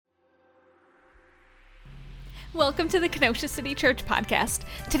Welcome to the Kenosha City Church podcast.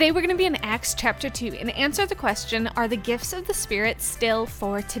 Today we're going to be in Acts chapter 2 and answer the question, are the gifts of the Spirit still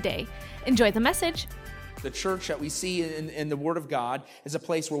for today? Enjoy the message. The church that we see in the Word of God is a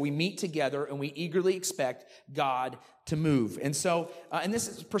place where we meet together and we eagerly expect God to move. And so, and this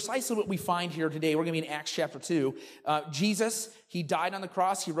is precisely what we find here today. We're going to be in Acts chapter 2. Jesus, he died on the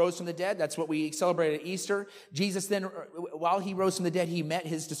cross. He rose from the dead. That's what we celebrate at Easter. Jesus then, while he rose from the dead, he met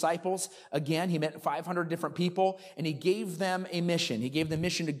his disciples again. He met 500 different people, and he gave them a mission. He gave them a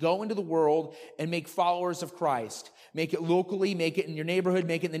mission to go into the world and make followers of Christ. Make it locally, make it in your neighborhood,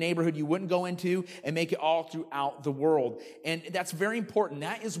 make it in the neighborhood you wouldn't go into, and make it all throughout the world. And that's very important.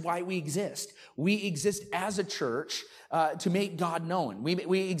 That is why we exist. We exist as a church to make God known.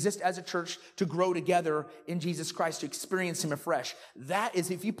 We exist as a church to grow together in Jesus Christ, to experience Him afresh. That is,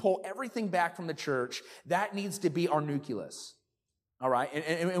 if you pull everything back from the church, that needs to be our nucleus. All right,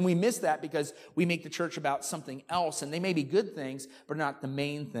 and we miss that because we make the church about something else, and they may be good things, but not the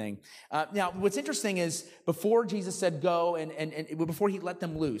main thing. Now, what's interesting is before Jesus said go, and before He let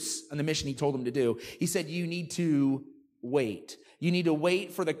them loose on the mission He told them to do, He said you need to wait. You need to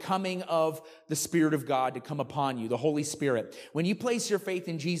wait for the coming of the Spirit of God to come upon you, the Holy Spirit. When you place your faith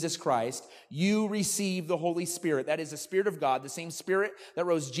in Jesus Christ, you receive the Holy Spirit. That is the Spirit of God, the same Spirit that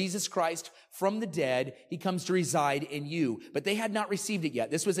rose Jesus Christ from the dead. He comes to reside in you. But they had not received it yet.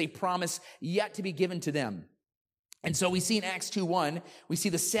 This was a promise yet to be given to them. And so we see in Acts 2:1, we see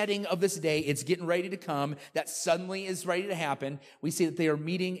the setting of this day. It's getting ready to come. That suddenly is ready to happen. We see that they are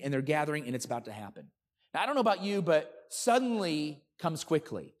meeting and they're gathering and it's about to happen. Now, I don't know about you, but suddenly comes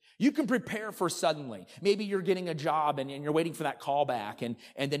quickly. You can prepare for suddenly. Maybe you're getting a job and you're waiting for that call back, and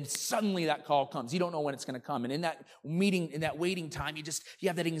then suddenly that call comes. You don't know when it's going to come. And in that meeting, in that waiting time, you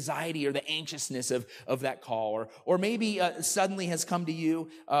have that anxiety or the anxiousness of that call. Or maybe suddenly has come to you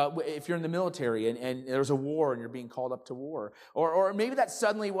if you're in the military and there's a war and you're being called up to war. Or maybe that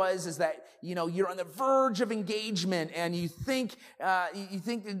suddenly is that, you're on the verge of engagement and you think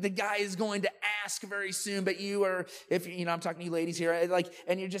that the guy is going to ask very soon, but you are, I'm talking to you ladies here,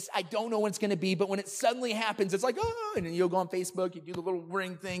 and you're just, I don't know when it's going to be, but when it suddenly happens, it's like, oh, and then you'll go on Facebook, you do the little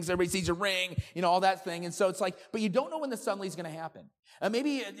ring things, everybody sees your ring, all that thing. And so it's like, but you don't know when the suddenly is going to happen.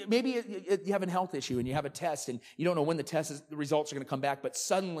 Maybe you have a health issue and you have a test and you don't know when the results are going to come back, but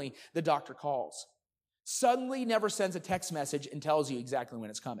suddenly the doctor calls. Suddenly never sends a text message and tells you exactly when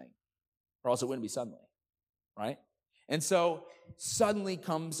it's coming, or else it wouldn't be suddenly, right? And so suddenly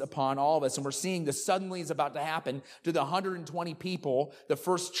comes upon all of us, and we're seeing the suddenly is about to happen to the 120 people, the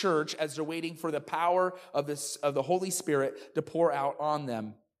first church, as they're waiting for the power of the Holy Spirit to pour out on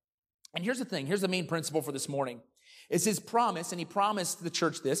them. And here's the thing, here's the main principle for this morning. It's His promise, and He promised the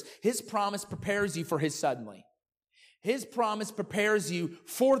church this. His promise prepares you for His suddenly. His promise prepares you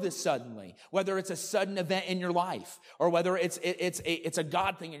for this suddenly, whether it's a sudden event in your life, or whether it's a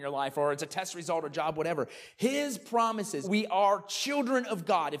God thing in your life, or it's a test result, a job, whatever. His promises, we are children of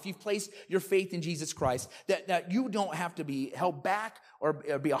God. If you've placed your faith in Jesus Christ, that you don't have to be held back or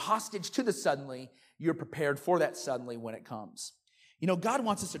be a hostage to the suddenly. You're prepared for that suddenly when it comes. God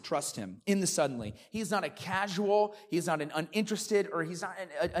wants us to trust Him in the suddenly. He is not a casual, He is not an uninterested, or He's not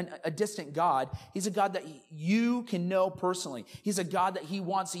a distant God. He's a God that you can know personally. He's a God that He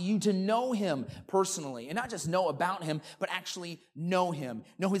wants you to know Him personally. And not just know about Him, but actually know Him.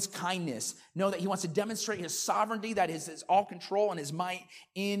 Know His kindness. Know that He wants to demonstrate His sovereignty, that is His all control and His might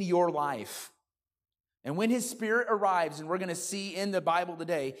in your life. And when His Spirit arrives, and we're going to see in the Bible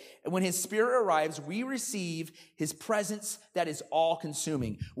today, when His Spirit arrives, we receive His presence that is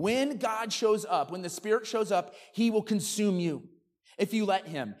all-consuming. When God shows up, when the Spirit shows up, He will consume you. If you let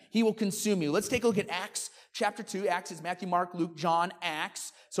Him, He will consume you. Let's take a look at Acts chapter 2. Acts is Matthew, Mark, Luke, John,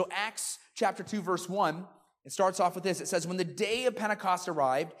 Acts. So Acts chapter 2, verse 1. It starts off with this. It says, when the day of Pentecost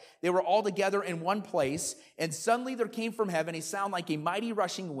arrived, they were all together in one place, and suddenly there came from heaven a sound like a mighty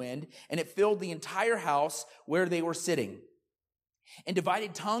rushing wind, and it filled the entire house where they were sitting. And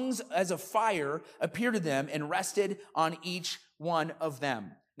divided tongues as of fire appeared to them and rested on each one of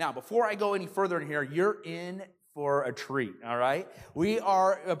them. Now, before I go any further in here, you're in for a treat, all right? We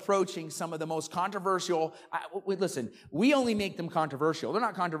are approaching some of the most controversial. Listen, we only make them controversial. They're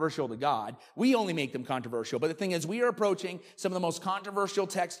not controversial to God. We only make them controversial. But the thing is, we are approaching some of the most controversial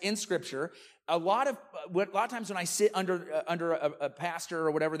texts in Scripture. A lot of times when I sit under a pastor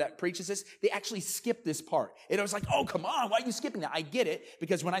or whatever that preaches this, they actually skip this part. It was like, oh, come on, why are you skipping that? I get it,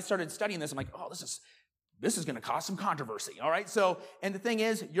 because when I started studying this, I'm like, oh, this is going to cause some controversy, all right? So, and the thing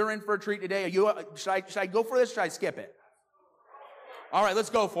is, you're in for a treat today. Should I go for this or should I skip it? All right, let's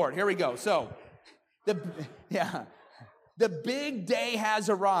go for it. Here we go. So, the big day has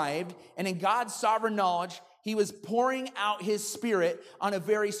arrived, and in God's sovereign knowledge, He was pouring out his Spirit on a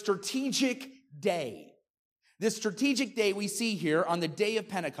very strategic day. This strategic day we see here on the day of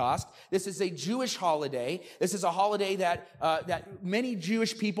Pentecost. This is a Jewish holiday. This is a holiday that many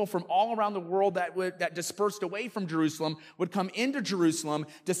Jewish people from all around the world that dispersed away from Jerusalem would come into Jerusalem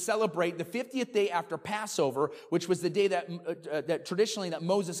to celebrate the 50th day after Passover, which was the day that traditionally that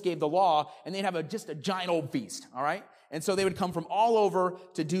Moses gave the law, and they'd have just a giant old feast. All right. And so they would come from all over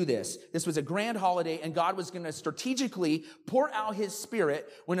to do this. This was a grand holiday, and God was going to strategically pour out his Spirit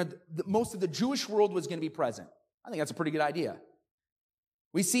when most of the Jewish world was going to be present. I think that's a pretty good idea.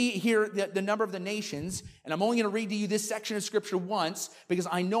 We see here the number of the nations, and I'm only going to read to you this section of Scripture once because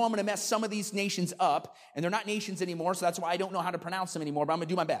I know I'm going to mess some of these nations up, and they're not nations anymore, so that's why I don't know how to pronounce them anymore, but I'm going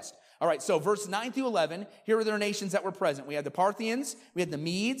to do my best. All right, so verse 9 through 11, here are their nations that were present. We had the Parthians, we had the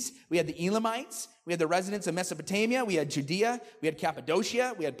Medes, we had the Elamites, we had the residents of Mesopotamia, we had Judea, we had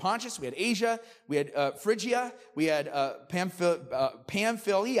Cappadocia, we had Pontus, we had Asia, we had Phrygia, we had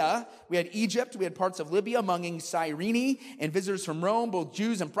Pamphylia, we had Egypt, we had parts of Libya, among Cyrene, and visitors from Rome, both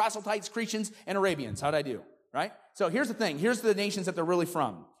Jews and proselytes, Cretians, and Arabians. How'd I do? Right? So here's the thing. Here's the nations that they're really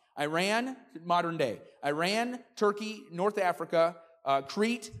from. Iran, modern day. Iran, Turkey, North Africa,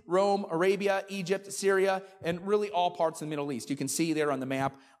 Crete, Rome, Arabia, Egypt, Syria, and really all parts of the Middle East. You can see there on the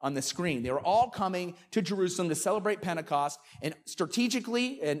map on the screen. They were all coming to Jerusalem to celebrate Pentecost, and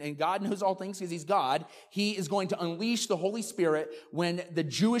strategically, and God knows all things because he's God, he is going to unleash the Holy Spirit when the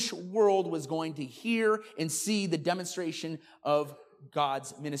Jewish world was going to hear and see the demonstration of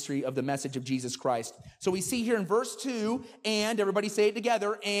God's ministry of the message of Jesus Christ. So we see here in verse 2, and everybody say it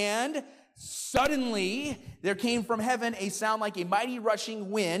together, and suddenly there came from heaven a sound like a mighty rushing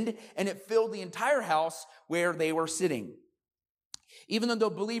wind, and it filled the entire house where they were sitting. Even though the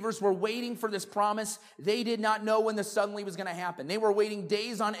believers were waiting for this promise, they did not know when the suddenly was going to happen. They were waiting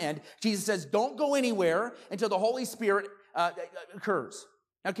days on end. Jesus says, don't go anywhere until the Holy Spirit occurs.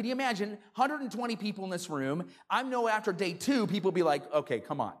 Now, can you imagine 120 people in this room? I know after day 2, people will be like, okay,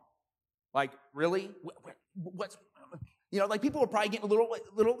 come on. Like, really? What's... like people were probably getting a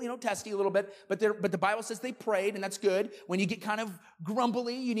little, testy a little bit, but the Bible says they prayed, and that's good. When you get kind of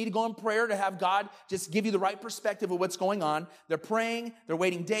grumbly, you need to go in prayer to have God just give you the right perspective of what's going on. They're praying, they're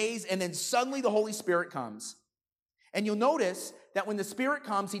waiting days, and then suddenly the Holy Spirit comes. And you'll notice that when the Spirit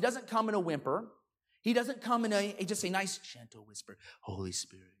comes, he doesn't come in a whimper. He doesn't come in just a nice, gentle whisper, Holy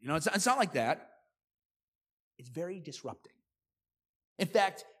Spirit. It's not like that. It's very disrupting. In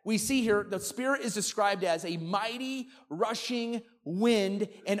fact, we see here the Spirit is described as a mighty rushing wind,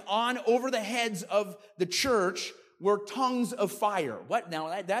 and on over the heads of the church were tongues of fire. What?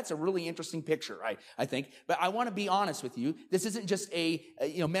 Now, that's a really interesting picture, I think. But I want to be honest with you. This isn't just a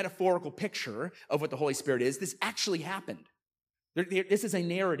metaphorical picture of what the Holy Spirit is. This actually happened. This is a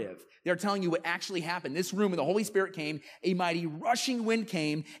narrative. They're telling you what actually happened. This room, when the Holy Spirit came, a mighty rushing wind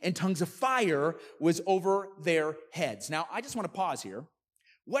came, and tongues of fire was over their heads. Now, I just want to pause here.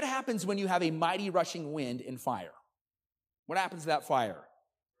 What happens when you have a mighty rushing wind and fire? What happens to that fire?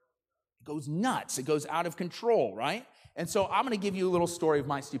 It goes nuts. It goes out of control, right? And so I'm going to give you a little story of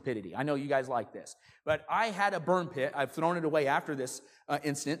my stupidity. I know you guys like this. But I had a burn pit. I've thrown it away after this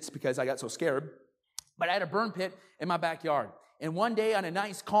instance because I got so scared. But I had a burn pit in my backyard. And one day on a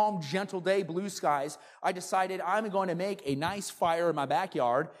nice, calm, gentle day, blue skies, I decided I'm going to make a nice fire in my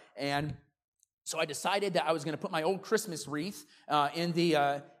backyard. And so I decided that I was going to put my old Christmas wreath in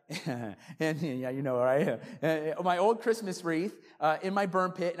the... my old Christmas wreath in my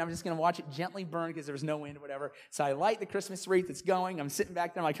burn pit, and I'm just going to watch it gently burn because there was no wind or whatever. So I light the Christmas wreath. It's going. I'm sitting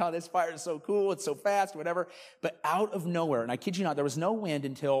back there. I'm like, oh, this fire is so cool. It's so fast, whatever. But out of nowhere, and I kid you not, there was no wind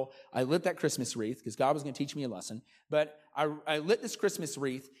until I lit that Christmas wreath because God was going to teach me a lesson. But I lit this Christmas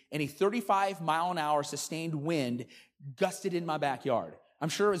wreath, and a 35-mile-an-hour sustained wind gusted in my backyard. I'm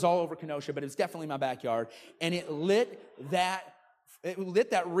sure it was all over Kenosha, but it was definitely my backyard. And it lit that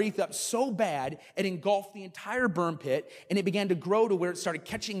wreath up so bad, it engulfed the entire burn pit, and it began to grow to where it started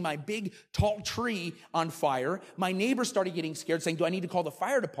catching my big, tall tree on fire. My neighbors started getting scared, saying, do I need to call the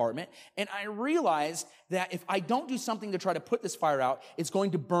fire department? And I realized that if I don't do something to try to put this fire out, it's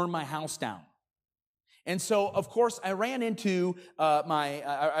going to burn my house down. And so, of course, I ran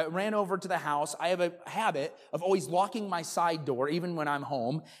I ran over to the house. I have a habit of always locking my side door, even when I'm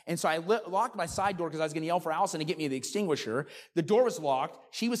home. And so I locked my side door because I was going to yell for Allison to get me the extinguisher. The door was locked.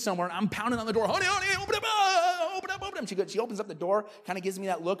 She was somewhere, and I'm pounding on the door. Honey, open up, open up, open up. She opens up the door, kind of gives me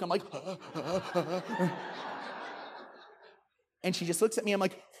that look. I'm like, and she just looks at me. I'm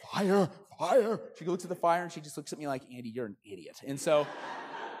like, fire, fire. She looks at the fire, and she just looks at me like, Andy, you're an idiot. And so...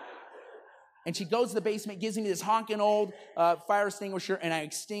 And she goes to the basement, gives me this honking old fire extinguisher, and I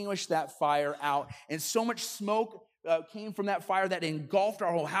extinguished that fire out. And so much smoke came from that fire that engulfed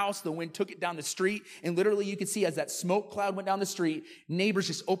our whole house. The wind took it down the street, and literally you could see as that smoke cloud went down the street, neighbors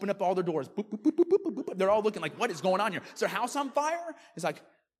just opened up all their doors. Boop, boop, boop, boop, boop, boop, boop. They're all looking like, what is going on here? Is their house on fire? It's like,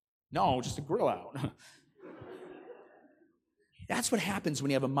 no, just a grill out. That's what happens when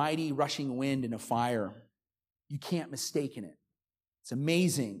you have a mighty rushing wind and a fire. You can't mistake it. It's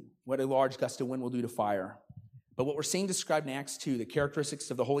amazing what a large gust of wind will do to fire. But what we're seeing described in Acts 2, the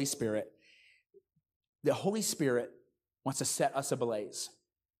characteristics of the Holy Spirit wants to set us ablaze.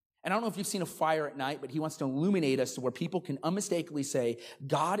 And I don't know if you've seen a fire at night, but he wants to illuminate us to where people can unmistakably say,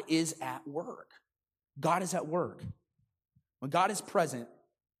 God is at work. God is at work. When God is present,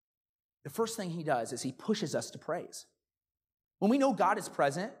 the first thing he does is he pushes us to praise. When we know God is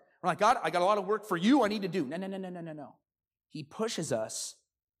present, we're like, God, I got a lot of work for you I need to do. No. He pushes us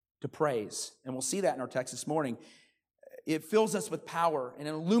to praise. And we'll see that in our text this morning. It fills us with power and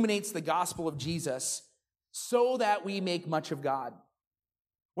it illuminates the gospel of Jesus so that we make much of God.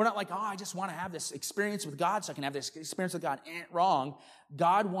 We're not like, I just want to have this experience with God so I can have this experience with God. Wrong.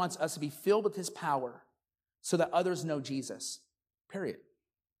 God wants us to be filled with his power so that others know Jesus. Period.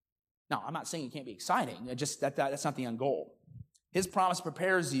 Now, I'm not saying it can't be exciting. That's not the end goal. His promise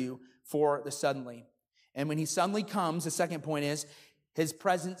prepares you for the suddenly. And when he suddenly comes, the second point is, his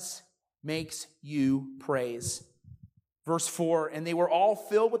presence makes you praise. Verse 4, and they were all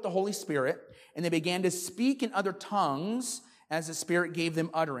filled with the Holy Spirit, and they began to speak in other tongues as the Spirit gave them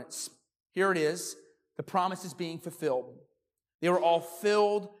utterance. Here it is. The promise is being fulfilled. They were all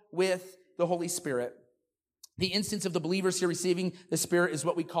filled with the Holy Spirit. The instance of the believers here receiving the Spirit is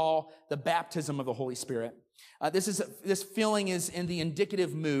what we call the baptism of the Holy Spirit. This feeling is in the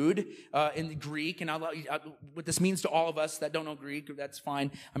indicative mood in the Greek, and what this means to all of us that don't know Greek, that's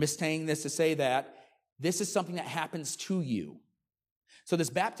fine. I'm just saying this to say that this is something that happens to you. So this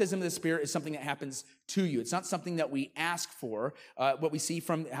baptism of the Spirit is something that happens to you. It's not something that we ask for. What we see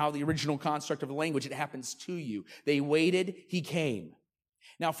from how the original construct of the language, it happens to you. They waited, he came.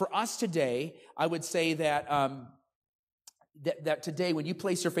 Now, for us today, I would say that that today, when you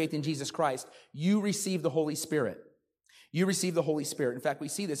place your faith in Jesus Christ, you receive the Holy Spirit. You receive the Holy Spirit. In fact, we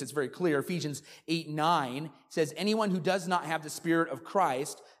see this. It's very clear. Ephesians 8:9 says, anyone who does not have the Spirit of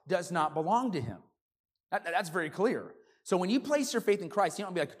Christ does not belong to him. That's very clear. So when you place your faith in Christ, you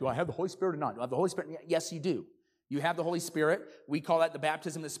don't be like, do I have the Holy Spirit or not? Do I have the Holy Spirit? Yes, you do. You have the Holy Spirit. We call that the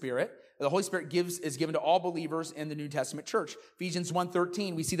baptism of the Spirit. The Holy Spirit is given to all believers in the New Testament church. Ephesians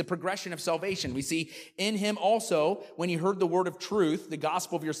 1:13, we see the progression of salvation. We see in him also, when you heard the word of truth, the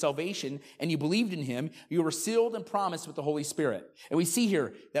gospel of your salvation, and you believed in him, you were sealed and promised with the Holy Spirit. And we see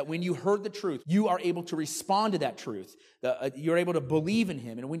here that when you heard the truth, you are able to respond to that truth. You're able to believe in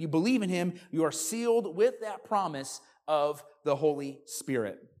him. And when you believe in him, you are sealed with that promise of the Holy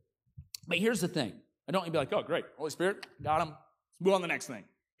Spirit. But here's the thing. I don't want you to be like, oh, great, Holy Spirit, got him. Let's move on to the next thing.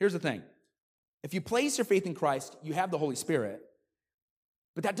 Here's the thing. If you place your faith in Christ, you have the Holy Spirit,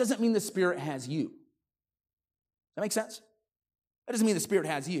 but that doesn't mean the Spirit has you. Does that make sense? That doesn't mean the Spirit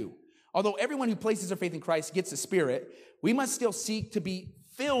has you. Although everyone who places their faith in Christ gets the Spirit, we must still seek to be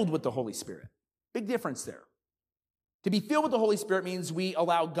filled with the Holy Spirit. Big difference there. To be filled with the Holy Spirit means we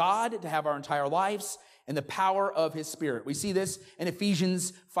allow God to have our entire lives and the power of his Spirit. We see this in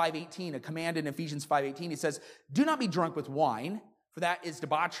Ephesians 5:18, a command in Ephesians 5:18. He says, do not be drunk with wine, for that is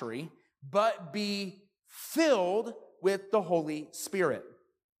debauchery, but be filled with the Holy Spirit.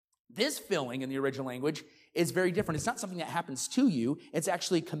 This filling in the original language is very different. It's not something that happens to you. It's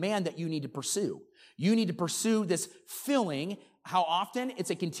actually a command that you need to pursue. You need to pursue this filling. How often? It's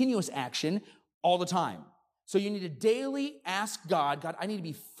a continuous action all the time. So you need to daily ask God, I need to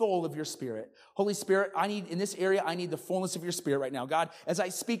be full of your Spirit. Holy Spirit, in this area, I need the fullness of your Spirit right now. God, as I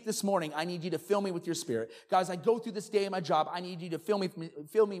speak this morning, I need you to fill me with your Spirit. God, as I go through this day of my job, I need you to fill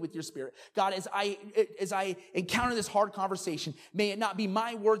me with your Spirit. God, as I encounter this hard conversation, may it not be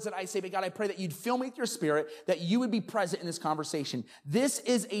my words that I say, but God, I pray that you'd fill me with your Spirit, that you would be present in this conversation. This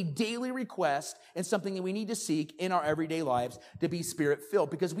is a daily request and something that we need to seek in our everyday lives to be Spirit-filled,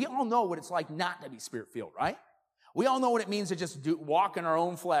 because we all know what it's like not to be Spirit-filled, right? We all know what it means to just walk in our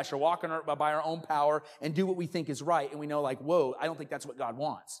own flesh or walk by our own power and do what we think is right. And we know, like, whoa, I don't think that's what God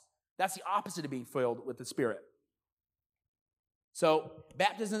wants. That's the opposite of being filled with the Spirit. So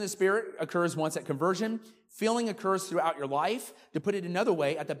baptism in the Spirit occurs once at conversion. Filling occurs throughout your life. To put it another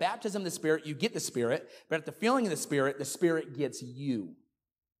way, at the baptism of the Spirit, you get the Spirit. But at the filling of the Spirit gets you.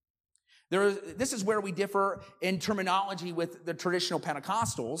 This is where we differ in terminology with the traditional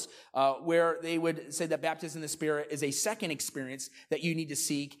Pentecostals, where they would say that baptism in the Spirit is a second experience that you need to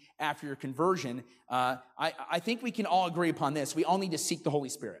seek after your conversion. I think we can all agree upon this. We all need to seek the Holy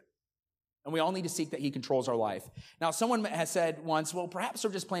Spirit. And we all need to seek that he controls our life. Now, someone has said once, well, perhaps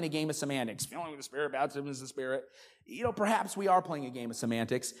we're just playing a game of semantics. Filling with the Spirit, baptism is the Spirit. Perhaps we are playing a game of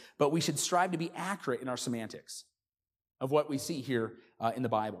semantics, but we should strive to be accurate in our semantics of what we see here in the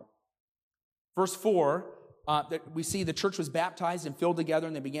Bible. Verse 4, we see the church was baptized and filled together,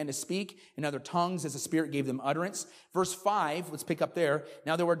 and they began to speak in other tongues as the Spirit gave them utterance. Verse 5, let's pick up there.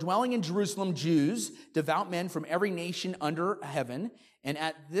 Now there were dwelling in Jerusalem Jews, devout men from every nation under heaven. And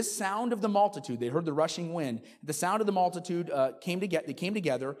at this sound of the multitude, they heard the rushing wind. The sound of the multitude they came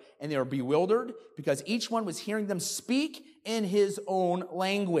together, and they were bewildered because each one was hearing them speak in his own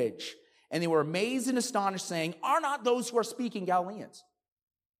language. And they were amazed and astonished, saying, "Are not those who are speaking Galileans?"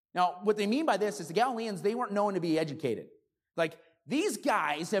 Now, what they mean by this is the Galileans, they weren't known to be educated. Like, these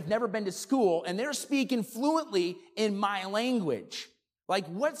guys have never been to school, and they're speaking fluently in my language. Like,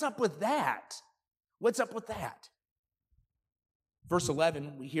 what's up with that? What's up with that? Verse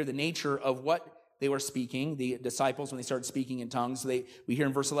 11, we hear the nature of what they were speaking, the disciples, when they started speaking in tongues. We hear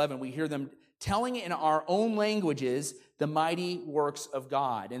in verse 11, we hear them telling in our own languages the mighty works of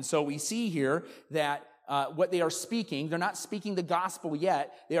God. And so we see here that what they are speaking, they're not speaking the gospel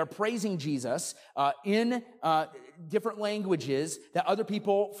yet. They are praising Jesus in different languages that other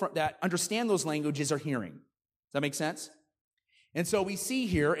people that understand those languages are hearing. Does that make sense? And so we see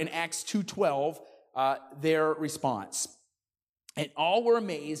here in Acts 2:12 their response. And all were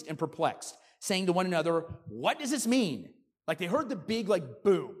amazed and perplexed, saying to one another, "What does this mean?" Like they heard the big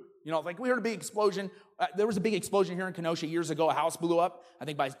boom. Like we heard a big explosion. There was a big explosion here in Kenosha years ago. A house blew up, I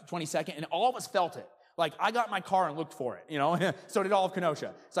think by 22nd, and all of us felt it. Like, I got in my car and looked for it, So did all of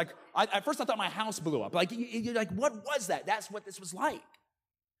Kenosha. It's like, at first I thought my house blew up. Like, you're like, what was that? That's what this was like.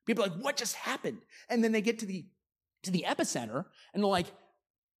 People are like, what just happened? And then they get to the epicenter, and they're like,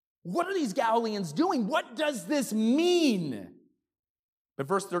 what are these Galileans doing? What does this mean? But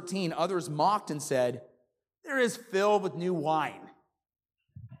verse 13, others mocked and said, "There is filled with new wine."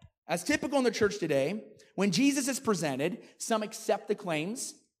 As typical in the church today, when Jesus is presented, some accept the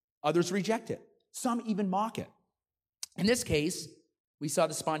claims, others reject it. Some even mock it. In this case, we saw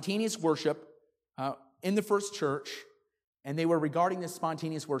the spontaneous worship in the first church, and they were regarding this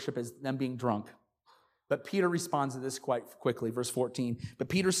spontaneous worship as them being drunk. But Peter responds to this quite quickly. Verse 14, but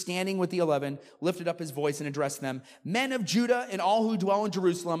Peter, standing with the 11, lifted up his voice and addressed them, "Men of Judah and all who dwell in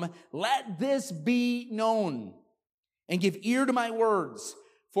Jerusalem, let this be known, and give ear to my words,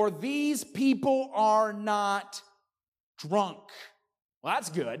 for these people are not drunk." Well, that's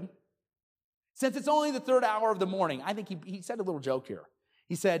good. Since it's only the third hour of the morning, I think he said a little joke here.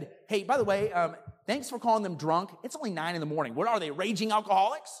 He said, "Hey, by the way, thanks for calling them drunk. It's only 9 in the morning. What are they, raging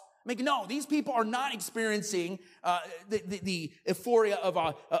alcoholics?" No, these people are not experiencing the euphoria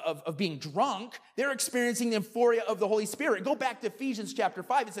of being drunk. They're experiencing the euphoria of the Holy Spirit. Go back to Ephesians chapter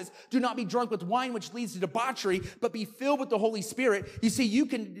 5. It says, "Do not be drunk with wine, which leads to debauchery, but be filled with the Holy Spirit." You see, you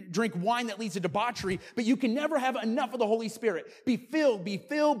can drink wine that leads to debauchery, but you can never have enough of the Holy Spirit. Be filled, be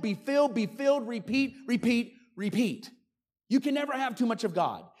filled, be filled, be filled, repeat, repeat, repeat. You can never have too much of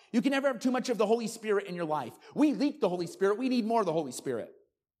God. You can never have too much of the Holy Spirit in your life. We leak the Holy Spirit. We need more of the Holy Spirit.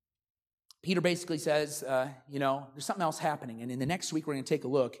 Peter basically says, there's something else happening. And in the next week, we're going to take a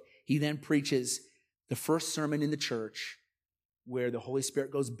look. He then preaches the first sermon in the church where the Holy Spirit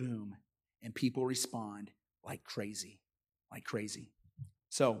goes boom and people respond like crazy.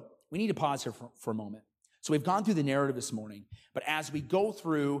 So we need to pause here for a moment. So we've gone through the narrative this morning, but as we go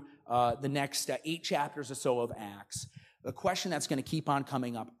through the next 8 chapters or so of Acts, the question that's going to keep on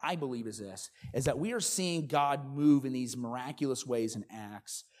coming up, I believe, is that we are seeing God move in these miraculous ways in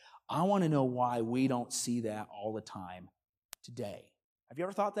Acts. I want to know why we don't see that all the time today. Have you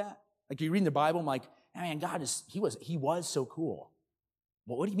ever thought that? Like you're reading the Bible, I'm like, man, God he was so cool.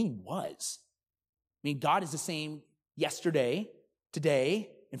 Well, what do you mean was? God is the same yesterday,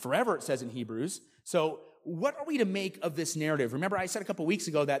 today, and forever, it says in Hebrews. So what are we to make of this narrative? Remember, I said a couple weeks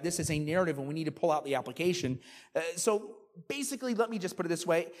ago that this is a narrative and we need to pull out the application. So basically, let me just put it this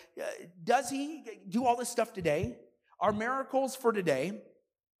way. Does he do all this stuff today? Are miracles for today?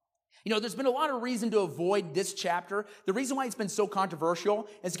 There's been a lot of reason to avoid this chapter. The reason why it's been so controversial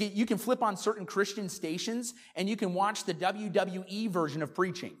is you can flip on certain Christian stations and you can watch the WWE version of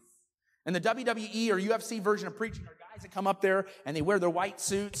preaching. And the WWE or UFC version of preaching are guys that come up there and they wear their white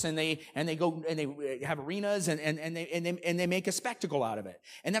suits and they go and they have arenas and they make a spectacle out of it.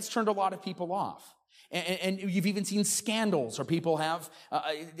 And that's turned a lot of people off. And you've even seen scandals where people have,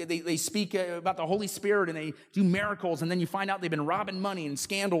 they speak about the Holy Spirit and they do miracles, and then you find out they've been robbing money and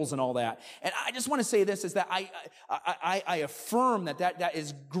scandals and all that. And I just want to say this, is that I affirm that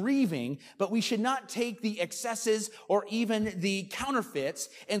is grieving, but we should not take the excesses or even the counterfeits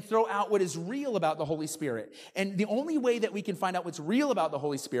and throw out what is real about the Holy Spirit. And the only way that we can find out what's real about the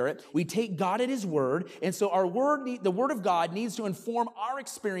Holy Spirit, we take God at His word, and so the Word of God needs to inform our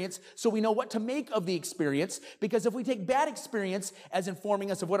experience so we know what to make of the experience, because if we take bad experience as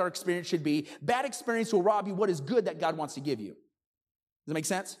informing us of what our experience should be, bad experience will rob you what is good that God wants to give you. Does that make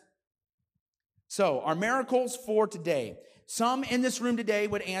sense? So, are miracles for today? Some in this room today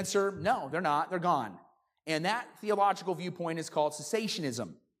would answer, no, they're not, they're gone. And that theological viewpoint is called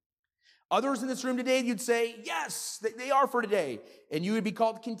cessationism. Others in this room today, you'd say, yes, they are for today. And you would be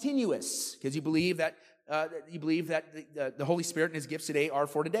called continuous, because you believe that the Holy Spirit and His gifts today are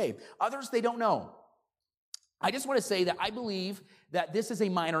for today. Others, they don't know. I just want to say that I believe that this is a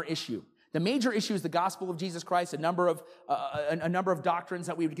minor issue. The major issue is the gospel of Jesus Christ, a number of doctrines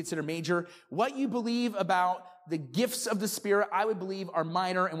that we would consider major. What you believe about the gifts of the Spirit, I would believe, are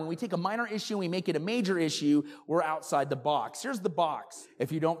minor. And when we take a minor issue and we make it a major issue, we're outside the box. Here's the box.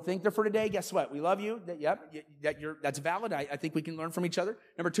 If you don't think they're for today, guess what? We love you. That's valid. I think we can learn from each other.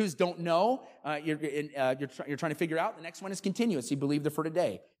 Number two is don't know. You're trying to figure out. The next one is continuous. You believe they're for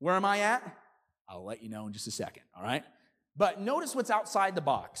today. Where am I at? I'll let you know in just a second, all right? But notice what's outside the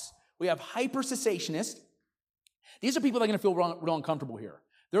box. We have hyper-cessationists. These are people that are going to feel real uncomfortable here.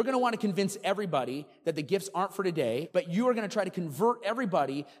 They're going to want to convince everybody that the gifts aren't for today, but you are going to try to convert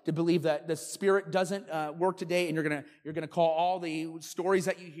everybody to believe that the Spirit doesn't work today, and you're going to call all the stories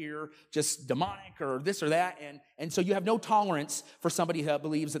that you hear just demonic or this or that, and so you have no tolerance for somebody who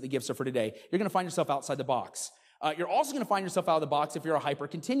believes that the gifts are for today. You're going to find yourself outside the box. You're also going to find yourself out of the box if you're a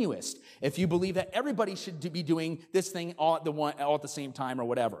hyper-continuist, if you believe that everybody should be doing this thing all at the same time or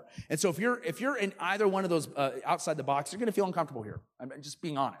whatever. And so if you're in either one of those outside the box, you're going to feel uncomfortable here. I'm just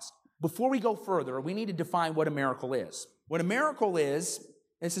being honest. Before we go further, we need to define what a miracle is. What a miracle is,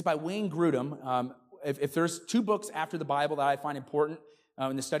 this is by Wayne Grudem. If there's two books after the Bible that I find important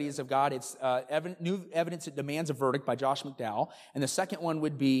in the studies of God, it's New Evidence That Demands a Verdict by Josh McDowell, and the second one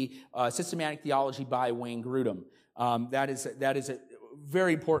would be Systematic Theology by Wayne Grudem. That is a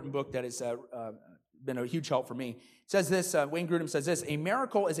very important book that has been a huge help for me. It says this, Wayne Grudem says this: a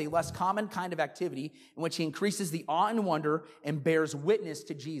miracle is a less common kind of activity in which he increases the awe and wonder and bears witness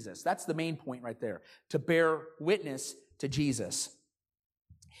to Jesus. That's the main point right there, to bear witness to Jesus.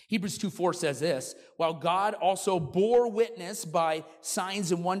 Hebrews 2:4 says this: while God also bore witness by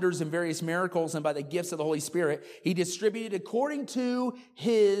signs and wonders and various miracles and by the gifts of the Holy Spirit, He distributed according to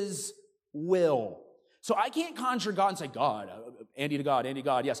His will. So I can't conjure God and say, God, Andy to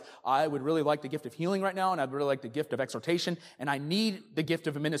God, yes, I would really like the gift of healing right now, and I'd really like the gift of exhortation, and I need the gift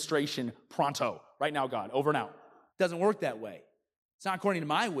of administration pronto, right now, God, over and out. It doesn't work that way. It's not according to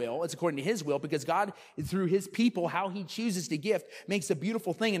my will, it's according to His will, because God, through His people, how He chooses to gift, makes a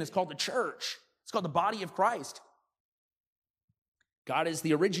beautiful thing, and it's called the church. It's called the body of Christ. God is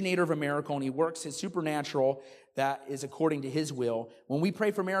the originator of a miracle, and He works His supernatural that is according to His will. When we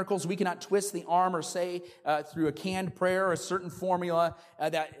pray for miracles, we cannot twist the arm or say through a canned prayer or a certain formula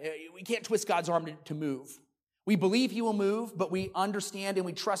that we can't twist God's arm to move. We believe He will move, but we understand and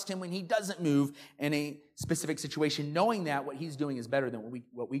we trust Him when He doesn't move in a specific situation, knowing that what He's doing is better than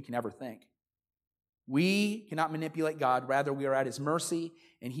what we can ever think. We cannot manipulate God. Rather, we are at His mercy,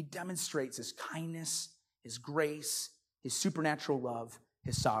 and He demonstrates His kindness, His grace, His supernatural love,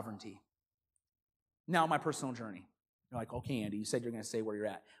 His sovereignty. Now, my personal journey. You're like, okay, Andy, you said you're going to say where you're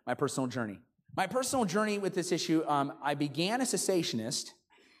at. My personal journey. My personal journey with this issue, I began a cessationist.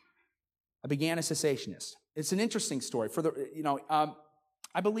 It's an interesting story.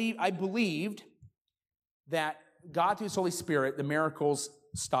 I believed that God, through His Holy Spirit, the miracles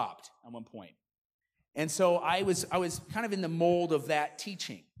stopped at one point. And so I was kind of in the mold of that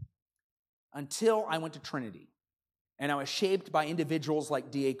teaching until I went to Trinity. And I was shaped by individuals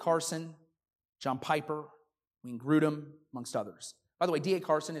like D.A. Carson, John Piper, Wayne Grudem, amongst others. By the way, D.A.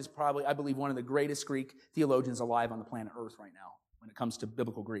 Carson is probably, I believe, one of the greatest Greek theologians alive on the planet Earth right now when it comes to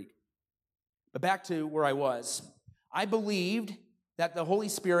biblical Greek. But back to where I was. I believed that the Holy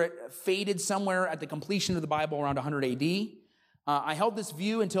Spirit faded somewhere at the completion of the Bible around 100 A.D. I held this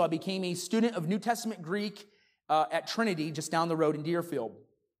view until I became a student of New Testament Greek at Trinity, just down the road in Deerfield.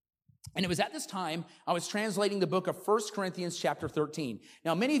 And it was at this time I was translating the book of 1 Corinthians chapter 13.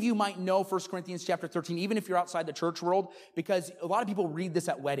 Now, many of you might know 1 Corinthians chapter 13, even if you're outside the church world, because a lot of people read this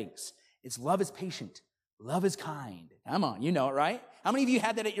at weddings. It's love is patient, love is kind. Come on, you know it, right? How many of you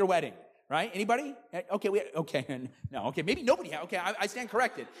had that at your wedding, right? Anybody? Okay, no, okay, maybe nobody has. Okay, I stand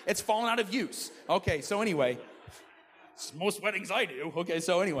corrected. It's fallen out of use. Okay, so anyway, most weddings I do. Okay,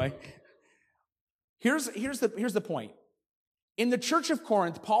 so anyway, here's the point. In the church of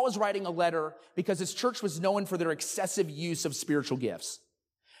Corinth, Paul is writing a letter because his church was known for their excessive use of spiritual gifts.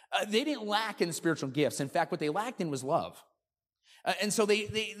 They didn't lack in spiritual gifts. In fact, what they lacked in was love. And so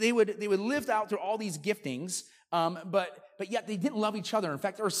they would live out through all these giftings, but yet they didn't love each other. In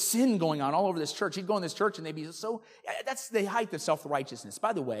fact, there was sin going on all over this church. You'd go in this church and they'd be that's the height of self-righteousness.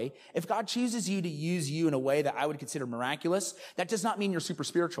 By the way, if God chooses you to use you in a way that I would consider miraculous, that does not mean you're super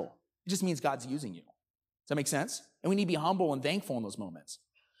spiritual. It just means God's using you. Does that make sense? And we need to be humble and thankful in those moments.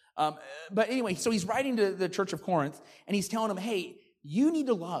 But anyway, so he's writing to the church of Corinth and he's telling them, hey, you need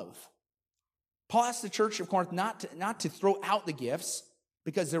to love. Paul asked the church of Corinth not to throw out the gifts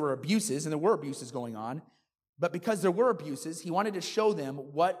because there were abuses, and there were abuses going on, but because there were abuses, he wanted to show them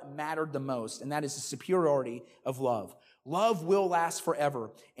what mattered the most, and that is the superiority of love. Love will last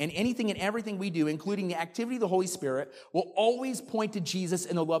forever, and anything and everything we do, including the activity of the Holy Spirit, will always point to Jesus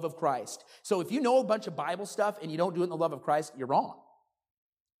and the love of Christ. So if you know a bunch of Bible stuff and you don't do it in the love of Christ, you're wrong.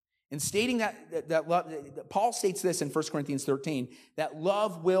 And stating that love, Paul states this in 1 Corinthians 13, that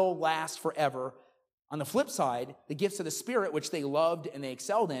love will last forever. On the flip side, the gifts of the Spirit, which they loved and they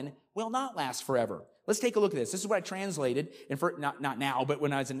excelled in, will not last forever. Let's take a look at this. This is what I translated, not now, but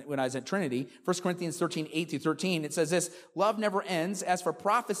when I was at Trinity, 1 Corinthians 13, 8 through 13, it says this, love never ends. As for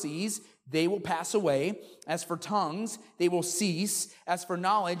prophecies, they will pass away. As for tongues, they will cease. As for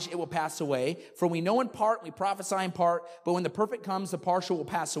knowledge, it will pass away. For we know in part, we prophesy in part, but when the perfect comes, the partial will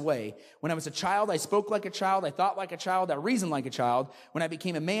pass away. When I was a child, I spoke like a child, I thought like a child, I reasoned like a child. When I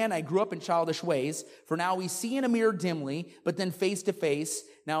became a man, I grew up in childish ways. For now we see in a mirror dimly, but then face to face.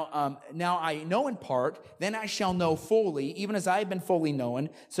 Now I know in part, then I shall know fully, even as I have been fully known.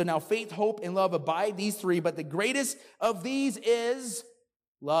 So now faith, hope, and love abide, these three, but the greatest of these is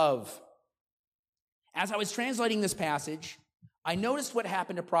love. As I was translating this passage, I noticed what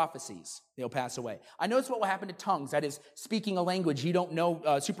happened to prophecies. They'll pass away. I noticed what will happen to tongues, that is, speaking a language you don't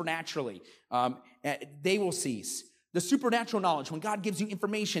know supernaturally. They will cease. The supernatural knowledge, when God gives you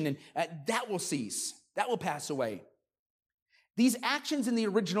information, and that will cease. That will pass away. These actions in the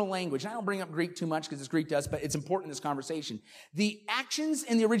original language, and I don't bring up Greek too much because it's Greek to us, but it's important in this conversation. The actions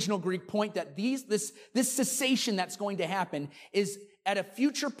in the original Greek point that this cessation that's going to happen is at a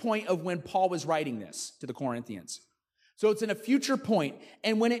future point of when Paul was writing this to the Corinthians. So it's in a future point.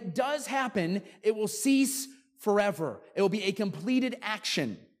 And when it does happen, it will cease forever. It will be a completed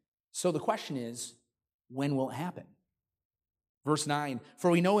action. So the question is, when will it happen? Verse 9, for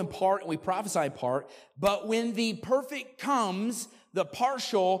we know in part and we prophesy in part, but when the perfect comes, the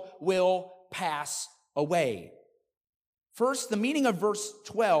partial will pass away. First, the meaning of verse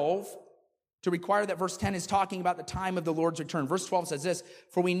 12 to require that verse 10 is talking about the time of the Lord's return. Verse 12 says this,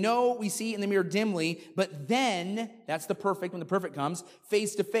 for we know we see in the mirror dimly, but then, that's the perfect, when the perfect comes,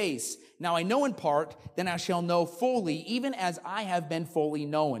 face to face. Now I know in part, then I shall know fully, even as I have been fully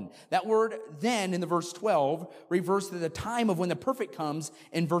known. That word then in the verse 12 refers to the time of when the perfect comes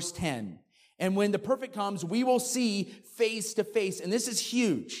in verse 10. And when the perfect comes, we will see face to face. And this is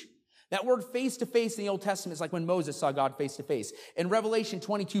huge. That word face to face in the Old Testament is like when Moses saw God face to face. In Revelation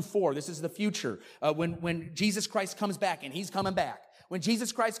 22:4, this is the future. When Jesus Christ comes back, and he's coming back. When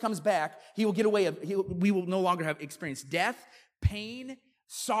Jesus Christ comes back, he will get away. We will no longer have experienced death, pain,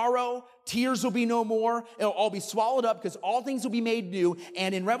 sorrow, tears will be no more. It'll all be swallowed up because all things will be made new.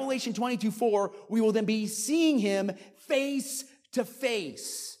 And in Revelation 22:4, we will then be seeing him face to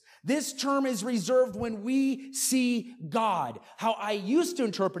face. This term is reserved when we see God. How I used to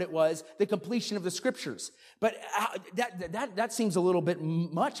interpret it was the completion of the scriptures. But that seems a little bit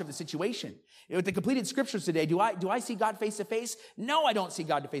much of the situation. With the completed scriptures today, do I see God face to face? No, I don't see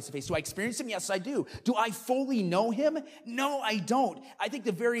God face to face. Do I experience him? Yes, I do. Do I fully know him? No, I don't. I think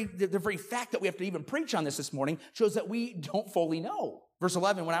the very fact that we have to even preach on this morning shows that we don't fully know. Verse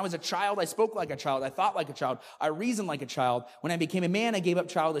 11, when I was a child, I spoke like a child. I thought like a child. I reasoned like a child. When I became a man, I gave up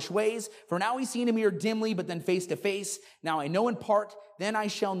childish ways. For now we see in a mirror dimly, but then face to face. Now I know in part, then I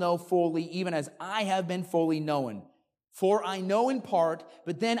shall know fully, even as I have been fully known. For I know in part,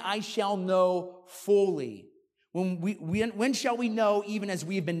 but then I shall know fully. When shall we know even as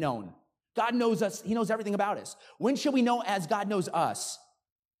we have been known? God knows us. He knows everything about us. When shall we know as God knows us?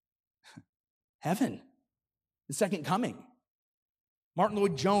 Heaven. The second coming. Martin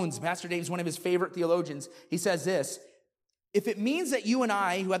Lloyd-Jones, Pastor Dave's one of his favorite theologians, he says this, if it means that you and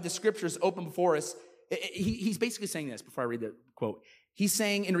I, who have the scriptures open before us, he's basically saying this before I read the quote. He's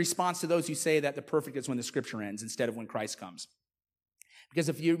saying in response to those who say that the perfect is when the scripture ends instead of when Christ comes. Because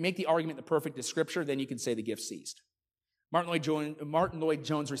if you make the argument the perfect is Scripture, then you can say the gift ceased. Martin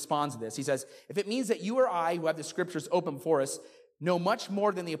Lloyd-Jones responds to this. He says, if it means that you or I, who have the Scriptures open before us, know much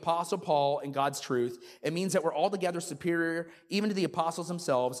more than the Apostle Paul and God's truth, it means that we're altogether superior even to the apostles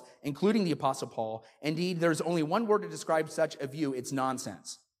themselves, including the Apostle Paul. Indeed, there's only one word to describe such a view. It's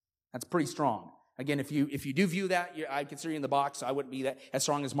nonsense. That's pretty strong. Again, if you do view that, I consider you in the box, so I wouldn't be that as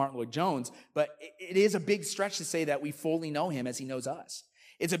strong as Martin Lloyd-Jones, but it is a big stretch to say that we fully know him as he knows us.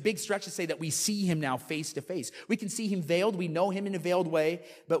 It's a big stretch to say that we see him now face to face. We can see him veiled. We know him in a veiled way.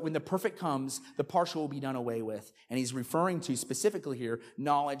 But when the perfect comes, the partial will be done away with. And he's referring to specifically here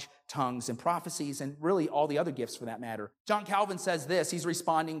knowledge, tongues, and prophecies, and really all the other gifts for that matter. John Calvin says this. He's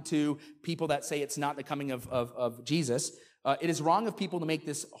responding to people that say it's not the coming of Jesus. It is wrong of people to make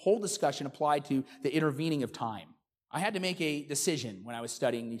this whole discussion apply to the intervening of time. I had to make a decision when I was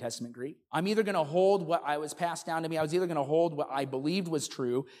studying New Testament Greek. I'm either going to hold what I was passed down to me. I was either going to hold what I believed was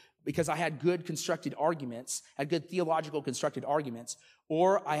true because I had good constructed arguments, had good theological constructed arguments,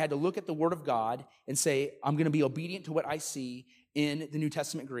 or I had to look at the Word of God and say, I'm going to be obedient to what I see in the New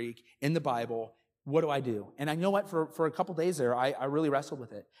Testament Greek, in the Bible. What do I do? And I know what, for a couple days there, I really wrestled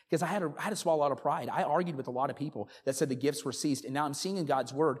with it because I had to swallow a lot of pride. I argued with a lot of people that said the gifts were ceased, and now I'm seeing in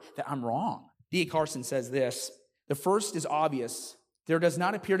God's Word that I'm wrong. D.A. Carson says this, the first is obvious. There does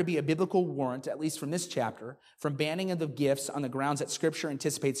not appear to be a biblical warrant, at least from this chapter, from banning of the gifts on the grounds that Scripture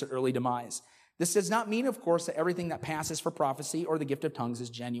anticipates their early demise. This does not mean, of course, that everything that passes for prophecy or the gift of tongues is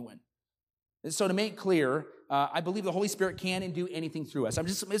genuine. So to make clear, I believe the Holy Spirit can and do anything through us.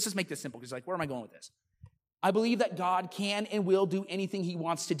 Let's just make this simple, because where am I going with this? I believe that God can and will do anything he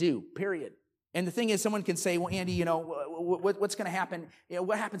wants to do, period. And the thing is, someone can say, well, Andy, what's going to happen?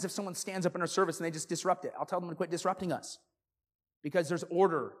 What happens if someone stands up in our service and they just disrupt it? I'll tell them to quit disrupting us because there's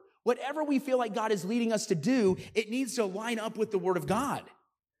order. Whatever we feel like God is leading us to do, it needs to line up with the Word of God,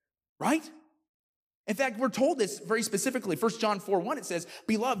 right? In fact, we're told this very specifically. 1 John 4:1, it says,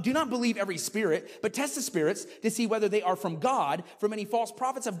 Beloved, do not believe every spirit, but test the spirits to see whether they are from God, for many false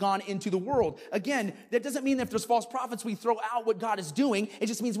prophets have gone into the world. Again, that doesn't mean that if there's false prophets, we throw out what God is doing. It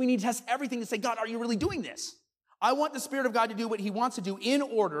just means we need to test everything to say, God, are you really doing this? I want the Spirit of God to do what he wants to do in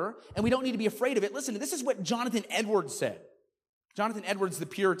order, and we don't need to be afraid of it. Listen, this is what Jonathan Edwards said. Jonathan Edwards, the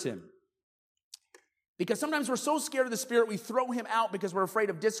Puritan. Because sometimes we're so scared of the Spirit, we throw him out because we're afraid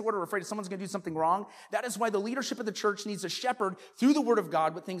of disorder, we're afraid someone's going to do something wrong. That is why the leadership of the church needs to shepherd through the Word of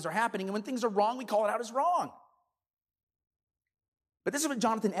God what things are happening. And when things are wrong, we call it out as wrong. But this is what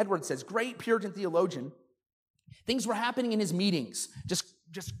Jonathan Edwards says, great Puritan theologian. Things were happening in his meetings.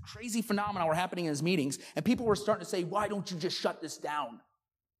 Just crazy phenomena were happening in his meetings. And people were starting to say, why don't you just shut this down?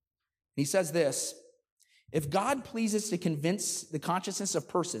 He says this, if God pleases to convince the consciousness of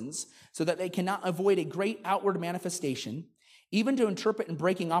persons so that they cannot avoid a great outward manifestation, even to interpret and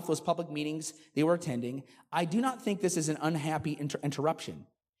breaking off those public meetings they were attending, I do not think this is an unhappy interruption,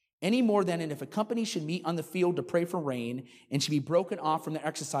 any more than if a company should meet on the field to pray for rain and should be broken off from their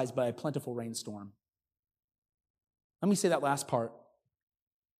exercise by a plentiful rainstorm. Let me say that last part.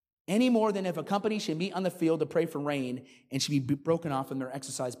 Any more than if a company should meet on the field to pray for rain and should be broken off from their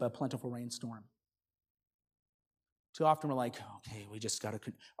exercise by a plentiful rainstorm. Too often we're like, okay, we just got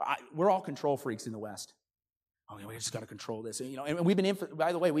to, we're all control freaks in the West. Okay, we just got to control this. And we've been,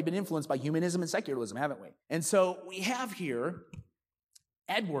 by the way, we've been influenced by humanism and secularism, haven't we? And so we have here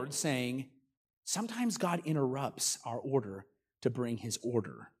Edwards saying, sometimes God interrupts our order to bring his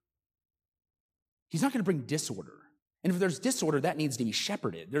order. He's not going to bring disorder. And if there's disorder, that needs to be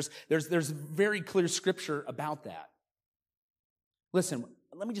shepherded. There's very clear scripture about that. Listen,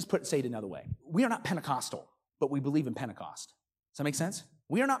 let me just say it another way. We are not Pentecostal, but we believe in Pentecost. Does that make sense?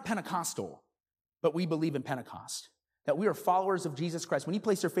 We are not Pentecostal, but we believe in Pentecost. That we are followers of Jesus Christ. When you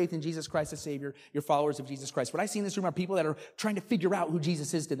place your faith in Jesus Christ as Savior, you're followers of Jesus Christ. What I see in this room are people that are trying to figure out who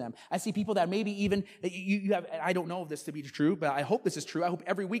Jesus is to them. I see people that maybe even, you have, I don't know if this to be true, but I hope this is true. I hope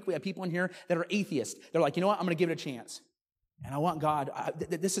every week we have people in here that are atheists. They're like, you know what, I'm going to give it a chance. And I want God,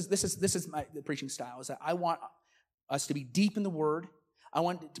 this is my preaching style, is that I want us to be deep in the Word. I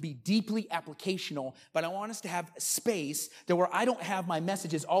want it to be deeply applicational, but I want us to have space to where I don't have my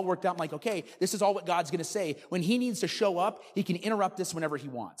messages all worked out. I'm like, okay, this is all what God's going to say. When he needs to show up, he can interrupt this whenever he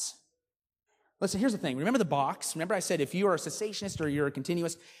wants. Listen, here's the thing. Remember the box? Remember I said if you are a cessationist or you're a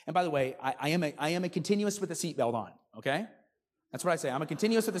continuous, and by the way, I am a continuous with a seatbelt on, okay? That's what I say. I'm a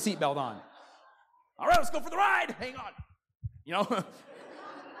continuous with a seatbelt on. All right, let's go for the ride. Hang on.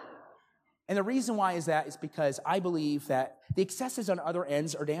 And the reason why is because I believe that the excesses on other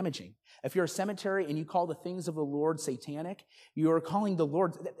ends are damaging. If you're a cemetery and you call the things of the Lord satanic, you are calling the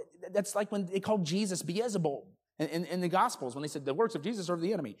Lord, that's like when they called Jesus Beelzebul. In the Gospels, when they said the works of Jesus are of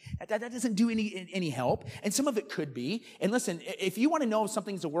the enemy, that doesn't do any help. And some of it could be. And listen, if you want to know if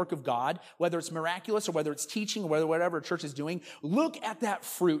something's a work of God, whether it's miraculous or whether it's teaching or whatever a church is doing, look at that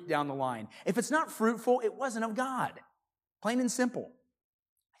fruit down the line. If it's not fruitful, it wasn't of God. Plain and simple.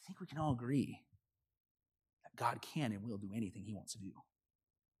 I think we can all agree that God can and will do anything he wants to do,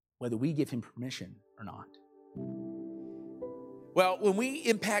 whether we give him permission or not. Well, when we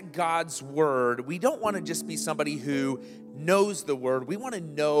impact God's word, we don't want to just be somebody who knows the word. We want to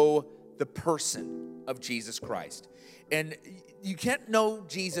know the person of Jesus Christ. And you can't know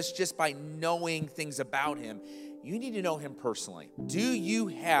Jesus just by knowing things about him. You need to know him personally. Do you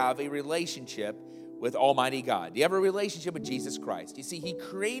have a relationship with Almighty God? Do you have a relationship with Jesus Christ? You see, he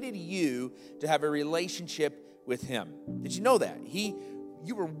created you to have a relationship with him. Did you know that?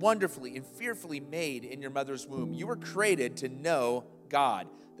 You were wonderfully and fearfully made in your mother's womb. You were created to know God.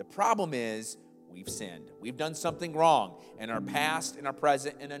 The problem is we've sinned. We've done something wrong in our past, in our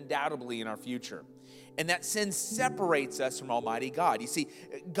present, and undoubtedly in our future. And that sin separates us from Almighty God. You see,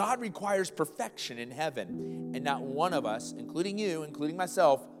 God requires perfection in heaven. And not one of us, including you, including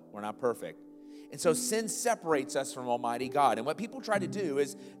myself, we're not perfect. And so sin separates us from Almighty God. And what people try to do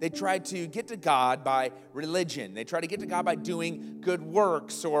is they try to get to God by religion. They try to get to God by doing good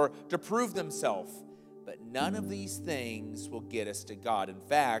works or to prove themselves. But none of these things will get us to God. In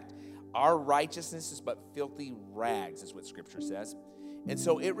fact, our righteousness is but filthy rags, is what Scripture says. And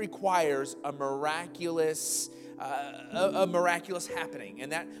so it requires a miraculous happening.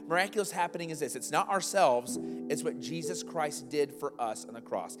 And that miraculous happening is this. It's not ourselves. It's what Jesus Christ did for us on the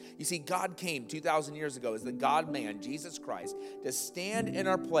cross. You see, God came 2,000 years ago as the God-man, Jesus Christ, to stand in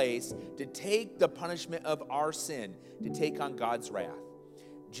our place, to take the punishment of our sin, to take on God's wrath.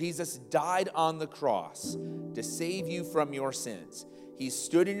 Jesus died on the cross to save you from your sins. He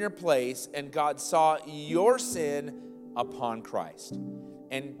stood in your place, and God saw your sin upon Christ.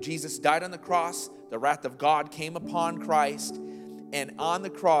 And Jesus died on the cross. The wrath of God came upon Christ. And on the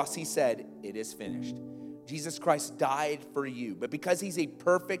cross, he said, "It is finished." Jesus Christ died for you. But because he's a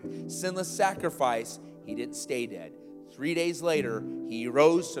perfect, sinless sacrifice, he didn't stay dead. 3 days later, he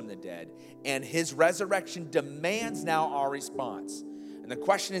rose from the dead. And his resurrection demands now our response. And the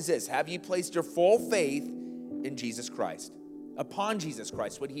question is this: have you placed your full faith in Jesus Christ? Upon Jesus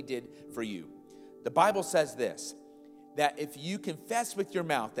Christ, what he did for you? The Bible says this, that if you confess with your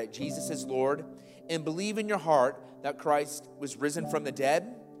mouth that Jesus is Lord and believe in your heart that Christ was risen from the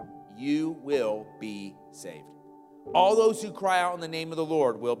dead, you will be saved. All those who cry out in the name of the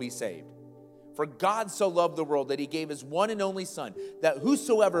Lord will be saved. For God so loved the world that he gave his one and only Son, that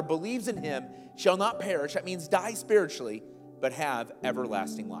whosoever believes in him shall not perish, that means die spiritually, but have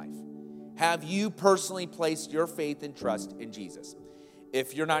everlasting life. Have you personally placed your faith and trust in Jesus?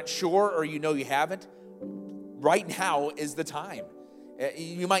 If you're not sure or you know you haven't, right now is the time.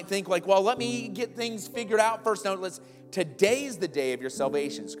 You might think like, well, let me get things figured out first. No, today is the day of your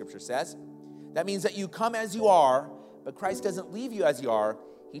salvation, Scripture says. That means that you come as you are, but Christ doesn't leave you as you are.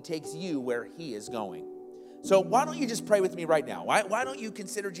 He takes you where he is going. So why don't you just pray with me right now? Why don't you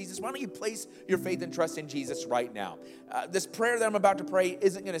consider Jesus? Why don't you place your faith and trust in Jesus right now? This prayer that I'm about to pray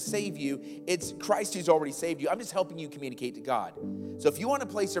isn't going to save you. It's Christ who's already saved you. I'm just helping you communicate to God. So if you want to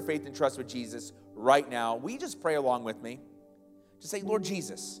place your faith and trust with Jesus right now, will you just pray along with me? Just say, Lord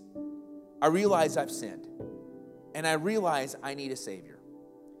Jesus, I realize I've sinned, and I realize I need a Savior.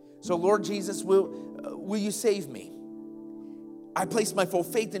 So Lord Jesus, will you save me? I place my full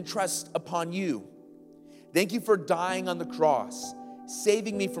faith and trust upon you. Thank you for dying on the cross,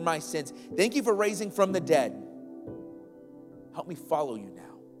 saving me from my sins. Thank you for raising from the dead. Help me follow you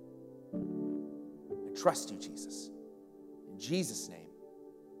now. I trust you, Jesus. In Jesus' name,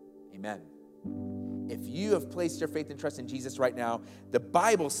 amen. If you have placed your faith and trust in Jesus right now, the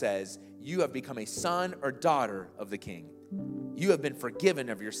Bible says you have become a son or daughter of the King. You have been forgiven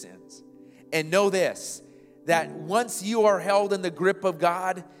of your sins. And know this, that once you are held in the grip of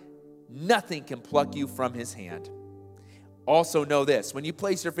God, nothing can pluck you from his hand. Also know this, when you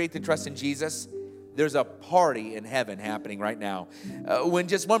place your faith and trust in Jesus, there's a party in heaven happening right now. When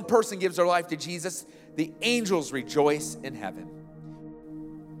just one person gives their life to Jesus, the angels rejoice in heaven.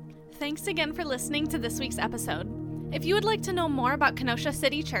 Thanks again for listening to this week's episode. If you would like to know more about Kenosha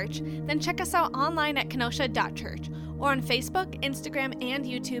City Church, then check us out online at kenosha.church or on Facebook, Instagram, and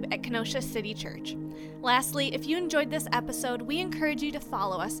YouTube at Kenosha City Church. Lastly, if you enjoyed this episode, we encourage you to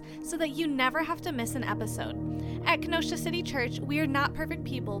follow us so that you never have to miss an episode. At Kenosha City Church, we are not perfect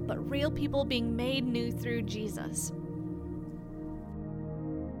people, but real people being made new through Jesus.